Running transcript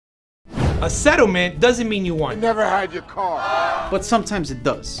A settlement doesn't mean you won. You never had your car. But sometimes it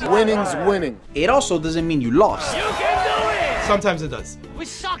does. Winning's winning. It also doesn't mean you lost. You can do it! Sometimes it does. We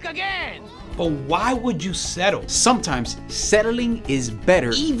suck again! But why would you settle? Sometimes settling is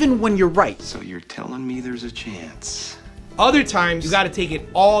better, even when you're right. So you're telling me there's a chance? Other times, you gotta take it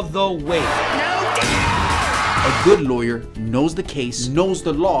all the way. A good lawyer knows the case, knows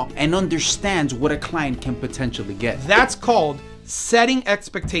the law, and understands what a client can potentially get. That's called setting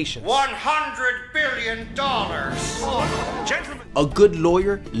expectations. $100 billion. Gentlemen. A good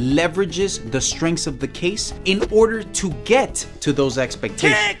lawyer leverages the strengths of the case in order to get to those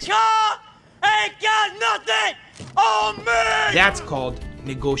expectations. Ain't got nothing on me! That's called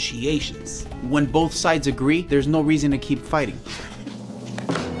negotiations. When both sides agree, there's no reason to keep fighting.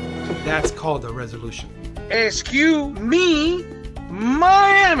 That's called a resolution. Excuse me,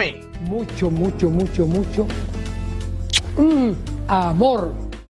 Miami. Mucho, mucho, mucho, mucho. Amor.